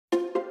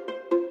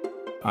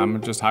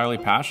I'm just highly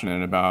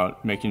passionate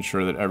about making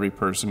sure that every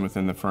person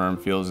within the firm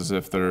feels as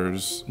if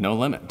there's no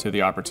limit to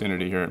the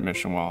opportunity here at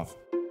Mission Wealth.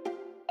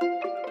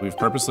 We've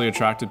purposely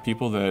attracted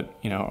people that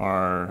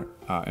are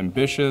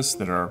ambitious,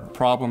 that are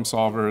problem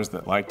solvers,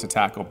 that like to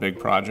tackle big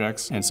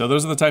projects. And so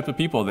those are the type of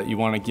people that you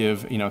want to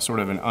give sort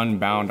of an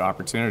unbound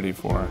opportunity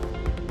for.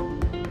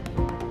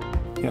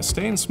 Yeah,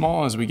 staying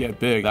small as we get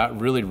big, that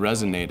really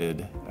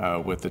resonated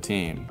with the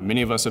team.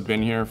 Many of us have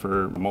been here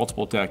for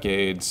multiple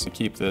decades to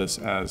keep this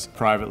as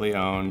privately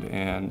owned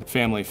and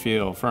family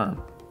feel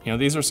firm.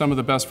 These are some of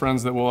the best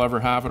friends that we'll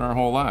ever have in our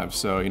whole lives,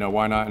 so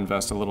why not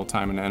invest a little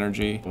time and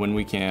energy when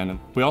we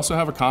can. We also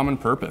have a common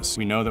purpose.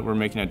 We know that we're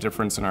making a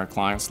difference in our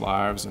clients'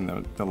 lives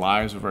and the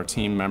lives of our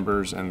team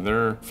members and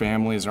their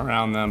families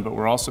around them, but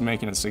we're also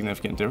making a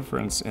significant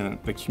difference in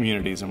the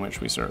communities in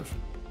which we serve.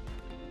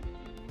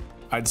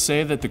 I'd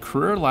say that the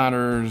career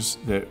ladders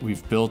that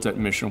we've built at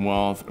Mission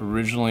Wealth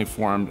originally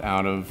formed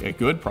out of a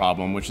good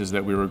problem, which is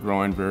that we were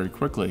growing very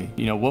quickly.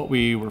 What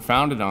we were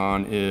founded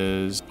on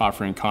is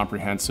offering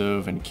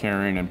comprehensive and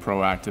caring and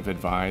proactive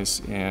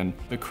advice. And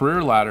the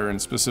career ladder,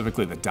 and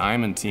specifically the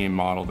Diamond Team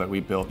model that we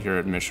built here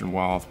at Mission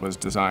Wealth, was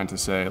designed to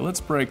say, let's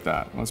break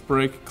that. Let's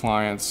break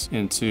clients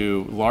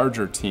into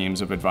larger teams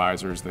of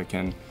advisors that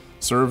can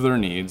serve their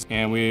needs.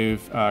 And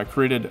we've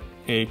created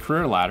a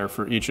career ladder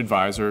for each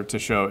advisor to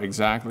show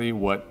exactly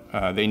what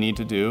they need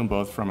to do,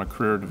 both from a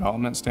career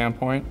development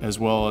standpoint, as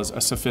well as a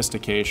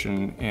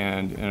sophistication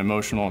and an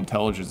emotional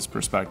intelligence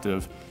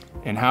perspective,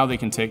 and how they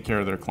can take care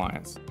of their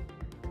clients.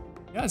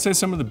 Yeah, I'd say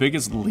some of the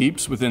biggest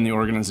leaps within the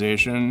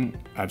organization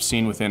I've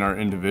seen within our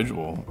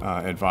individual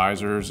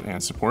advisors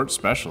and support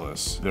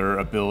specialists. Their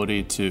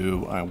ability to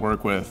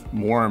work with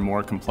more and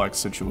more complex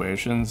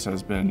situations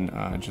has been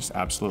just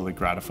absolutely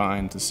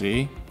gratifying to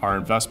see. Our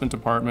investment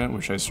department,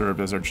 which I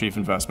served as our Chief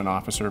Investment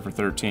Officer for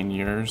 13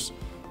 years,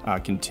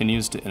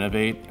 continues to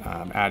innovate,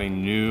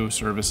 adding new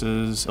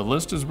services. The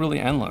list is really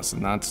endless,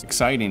 and that's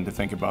exciting to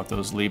think about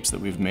those leaps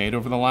that we've made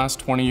over the last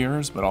 20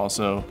 years, but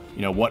also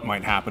what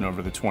might happen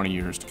over the 20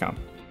 years to come.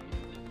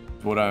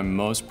 What I'm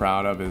most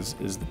proud of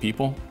is the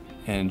people,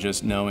 and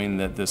just knowing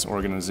that this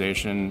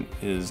organization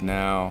is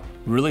now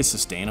really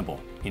sustainable.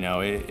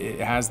 It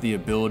has the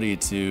ability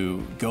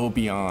to go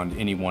beyond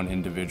any one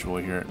individual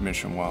here at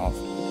Mission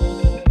Wealth.